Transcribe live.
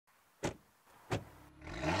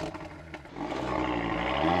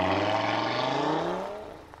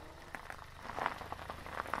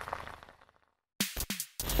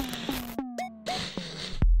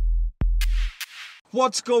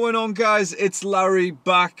What's going on, guys? It's Larry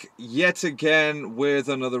back yet again with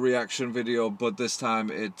another reaction video, but this time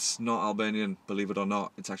it's not Albanian, believe it or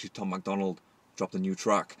not. It's actually Tommacdonald dropped a new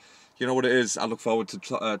track. You know what it is? I look forward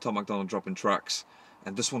to Tommacdonald dropping tracks,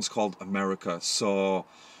 and this one's called America. So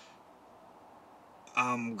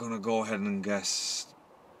I'm gonna go ahead and guess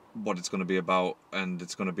what it's gonna be about, and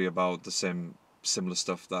it's gonna be about the similar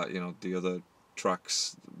stuff that, you know, the other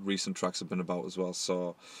tracks, recent tracks have been about as well.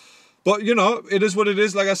 So, but you know, it is what it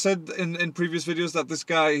is. Like I said in previous videos, that this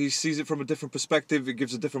guy, he sees it from a different perspective. He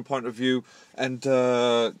gives a different point of view, and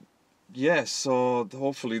yeah. So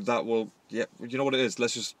hopefully that will, yeah. You know what it is.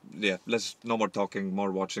 Let's no more talking,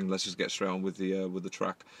 more watching. Let's just get straight on with the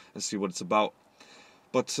track and see what it's about.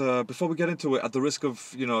 But before we get into it, at the risk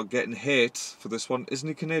of, you know, getting hate for this one, isn't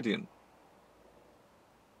he Canadian?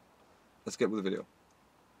 Let's get with the video.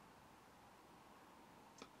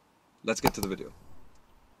 Let's get to the video.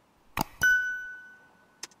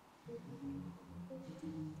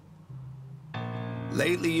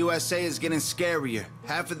 Lately, USA is getting scarier.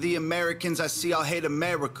 Half of the Americans I see all hate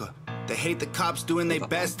America. They hate the cops doing their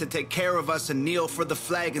best to take care of us and kneel for the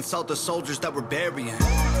flag and salt the soldiers that we're burying.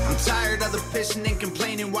 I'm tired of the pissing and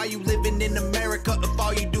complaining. Why you living in America if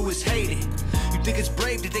all you do is hate it? You think it's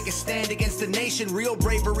brave to take a stand against the nation? Real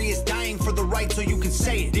bravery is dying for the right so you can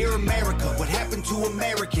say it. Dear America, what happened to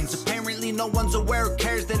Americans? Apparently no one's aware or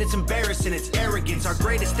cares that it's embarrassing. It's arrogance. Our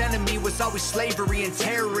greatest enemy was always slavery and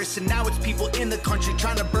terrorists, and now it's people in the country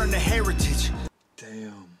trying to burn the heritage.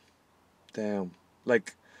 Damn.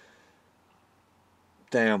 Like,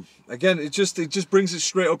 damn. Again, it just brings it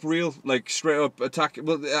straight up real, like straight up attacking.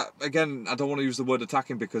 Well, again, I don't want to use the word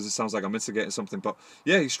attacking because it sounds like I'm instigating something, but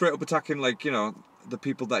yeah, he's straight up attacking, like, you know, the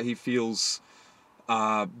people that he feels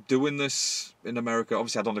doing this in America.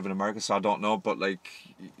 Obviously, I don't live in America, so I don't know, but like,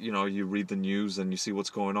 you know, you read the news and you see what's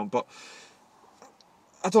going on. But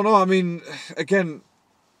I don't know. I mean, again,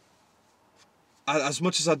 as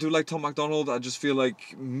much as I do like Tommacdonald, I just feel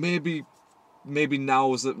like maybe now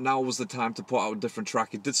was the time to put out a different track.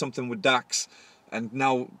 He did something with Dax, and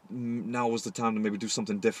now was the time to maybe do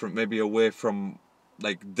something different, maybe away from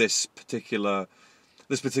like this particular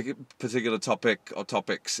topic, or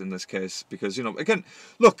topics in this case, because, you know, again,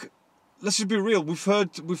 look, let's just be real. We've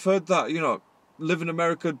heard that, you know, live in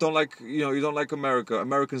America, don't like, you know, you don't like America.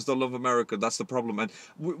 Americans don't love America. That's the problem. And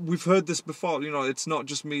we've heard this before. You know, it's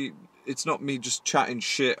not me just chatting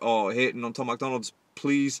shit or hating on Tommacdonald.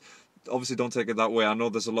 Please, obviously don't take it that way. I know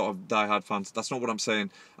there's a lot of diehard fans. That's not what I'm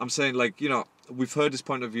saying. I'm saying, like, you know, we've heard his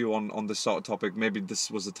point of view on this sort of topic. Maybe this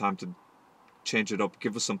was the time to change it up,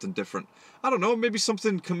 give us something different. I don't know, maybe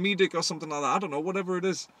something comedic or something like that. I don't know, whatever it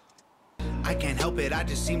is. I can't help it, I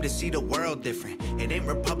just seem to see the world different. It ain't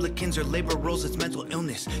Republicans or liberals, it's mental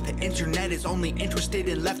illness. The internet is only interested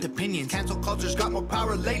in left opinions. Cancel culture's got more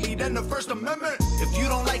power lately than the First Amendment. If you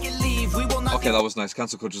don't like it, leave. We will not. Okay, that was nice.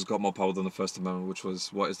 Cancel culture's got more power than the First Amendment, which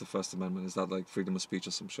was, what is the First Amendment? Is that like freedom of speech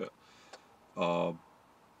or some shit?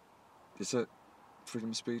 Is it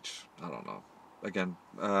freedom of speech? I don't know. Again,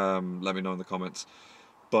 let me know in the comments.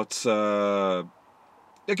 But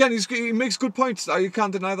again, he makes good points. You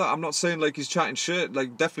can't deny that. I'm not saying like he's chatting shit.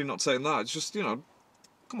 Like, definitely not saying that. It's just, you know,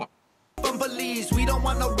 come on. Police, we don't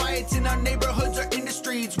want no riots in our neighborhoods or in the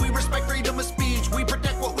streets. We respect freedom of speech. We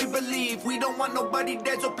protect what we believe. We don't want nobody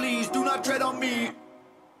dead, so please do not tread on me.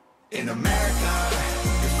 In America,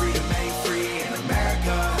 your freedom ain't free. In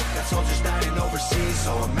America, got soldiers dying overseas.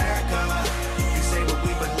 So America, you say what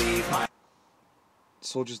we believe.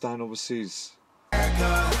 Soldiers dying overseas. America,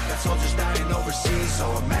 got soldiers dying overseas. So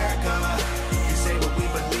America, you say what we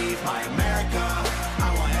believe. My America,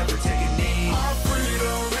 I won't ever take a knee. Our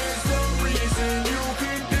freedom is the reason you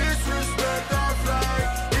can disrespect our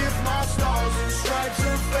flag. If my stars and stripes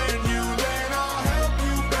offend you, then I'll help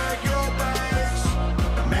you pack your bags.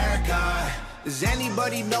 America, does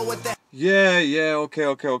anybody know what that? Yeah, okay.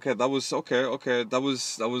 That was okay. That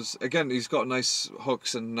was again. He's got nice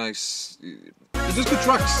hooks and nice. He does good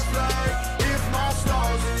tracks. If my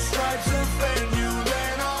stars and stripes offend you,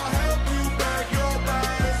 then I'll help you pack your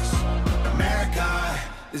bags. America,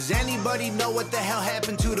 does anybody know what the hell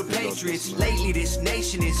happened to the Patriots? Lately, this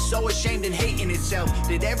nation is so ashamed and hating itself.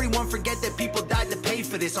 Did everyone forget that people died to pay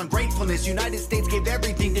for this? Ungratefulness, United States gave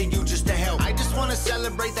everything to you just to help. I just want to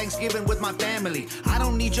celebrate Thanksgiving with my family. I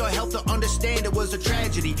don't need your help to understand it was a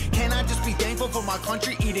tragedy. Can I just be thankful for my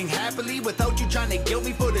country eating happily without you trying to guilt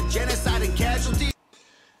me for the genocide and casualties?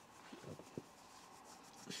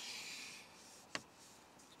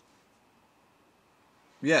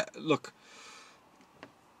 Yeah, look.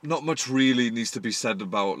 not much really needs to be said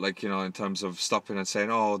about, like, you know, in terms of stopping and saying,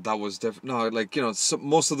 oh, that was different. No, like, you know,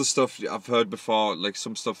 most of the stuff I've heard before, like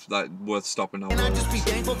some stuff that worth stopping. And I just be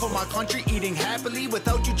thankful for my country, eating happily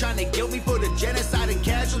without you trying to guilt me for the genocide and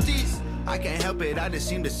casualties. I can't help it, I just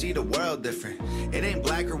seem to see the world different. It ain't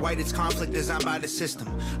black or white, it's conflict designed by the system.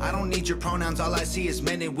 I don't need your pronouns, all I see is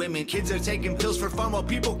men and women. Kids are taking pills for fun while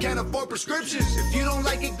people can't afford prescriptions. If you don't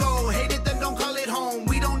like it, go. Hate it, then don't call it home.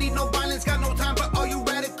 We don't need no violence, got no time for all you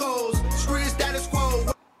radicals. Screw your status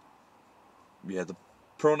quo. Yeah, the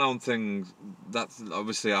pronoun thing, that's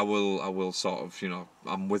obviously I will sort of, you know,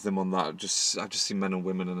 I'm with him on that. I just see men and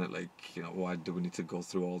women in it, like, you know, why do we need to go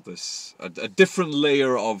through all this, a different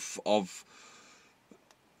layer of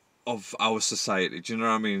our society, do you know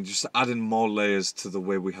what I mean? Just adding more layers to the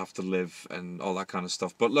way we have to live and all that kind of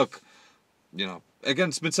stuff. But look, you know, again,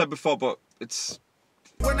 it's been said before, but it's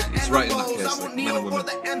right in that case, like, men and women.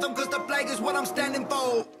 The anthem, 'cause the flag is what I'm standing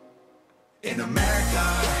for. In America,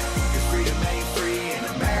 your freedom ain't free. In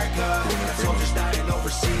America, soldiers dying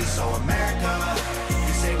overseas. So America,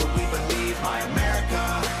 you say what we believe. My America,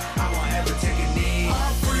 I won't ever take a knee.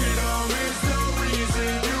 Our freedom is the reason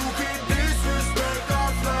you can disrespect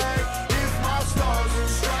our flag. If my stars and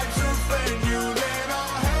stripes offend you, then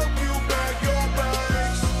I'll help you pack your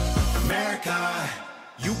bags. America,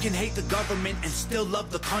 you can hate the government and still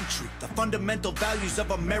love the country. The fundamental values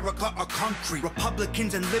of America are concrete.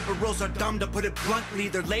 Republicans and liberals are dumb, to put it bluntly.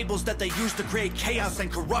 They're labels that they use to create chaos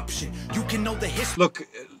and corruption. You can know the history. Look,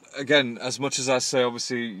 again, as much as I say,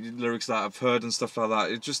 obviously, lyrics that I've heard and stuff like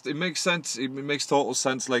that, it makes sense. It makes total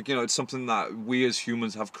sense. Like, you know, it's something that we as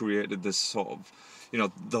humans have created, this sort of, you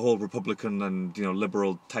know, the whole Republican and, you know,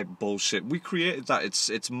 liberal type bullshit. We created that.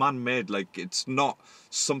 It's man-made. Like, it's not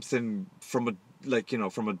something from a, like, you know,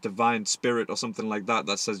 from a divine spirit or something like that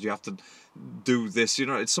says you have to do this. You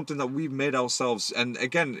know, it's something that we've made ourselves. And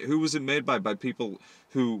again, who was it made by? By people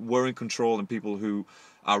who were in control and people who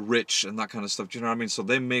are rich and that kind of stuff. Do you know what I mean? So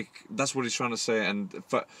they make, that's what he's trying to say. And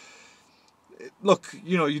look,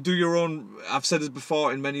 you know, you do your own, I've said it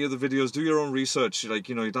before in many other videos, do your own research. Like,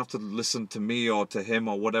 you know, you don't have to listen to me or to him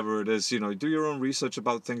or whatever it is. You know, do your own research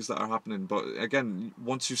about things that are happening. But again,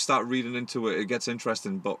 once you start reading into it, it gets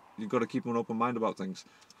interesting. But you've got to keep an open mind about things.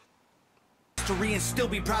 And still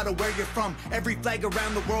be proud of where you're from. Every flag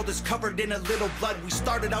around the world is covered in a little blood. We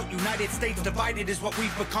started out United States, divided is what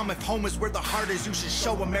we've become. If home is where the heart is, you should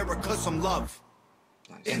show America some love.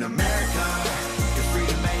 Nice. In America, your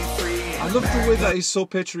freedom ain't free. I love the way that he's so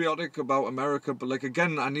patriotic about America, but like,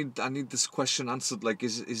 again, I need this question answered. Like,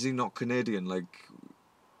 is he not Canadian? Like,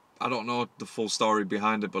 I don't know the full story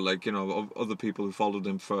behind it, but like, you know, other people who followed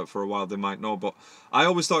him for a while, they might know. But I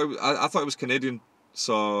always thought I thought it was Canadian.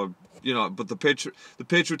 So, you know, but the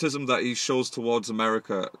patriotism that he shows towards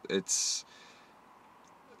America, it's,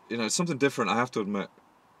 you know, it's something different, I have to admit.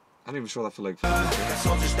 I didn't even show that for like 5 minutes.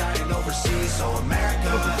 Soldiers dying overseas, so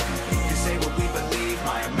America, you can say what we believe.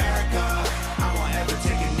 My America, I won't ever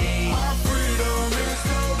take a knee. Our freedom is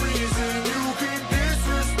the reason you can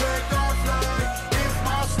disrespect our flag. If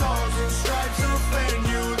my stars and stripes offend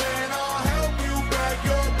you, then I'll help you pack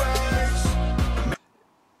your bags.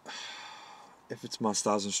 If it's my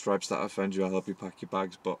stars and stripes that offend you, I'll help you pack your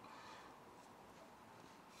bags, but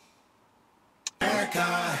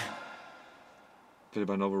America. Video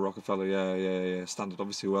by Nova Rockefeller, yeah. Standard.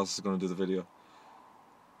 Obviously, who else is going to do the video?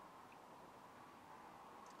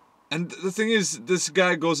 And the thing is, this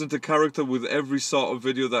guy goes into character with every sort of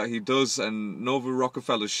video that he does, and Nova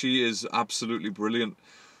Rockefeller, she is absolutely brilliant.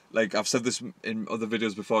 Like, I've said this in other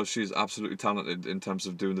videos before, she's absolutely talented in terms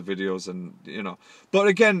of doing the videos, and, you know. But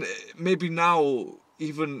again, maybe now,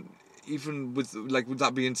 even with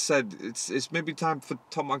that being said, it's maybe time for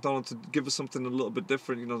Tommacdonald to give us something a little bit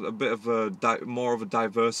different, you know, a bit of a more of a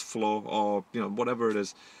diverse flow, or, you know, whatever it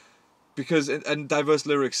is, because and diverse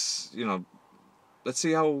lyrics, you know. Let's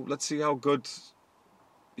see how good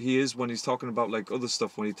he is when he's talking about like other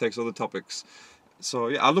stuff, when he takes other topics. So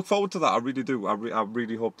yeah, I look forward to that. I really do. I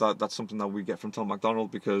really hope that that's something that we get from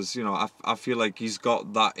Tommacdonald, because, you know, I feel like he's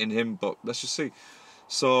got that in him. But let's just see.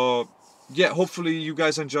 So yeah, hopefully you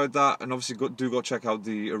guys enjoyed that, and obviously do go check out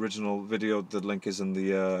the original video. The link is in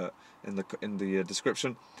the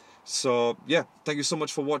description. So yeah, thank you so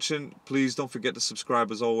much for watching. Please don't forget to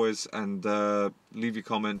subscribe as always, and leave your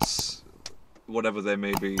comments, whatever they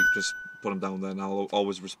may be. Just put them down there, and I'll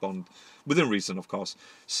always respond within reason, of course.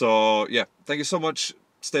 So yeah, thank you so much.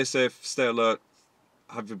 Stay safe, stay alert,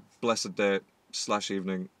 have a blessed day /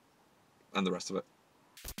 evening, and the rest of it.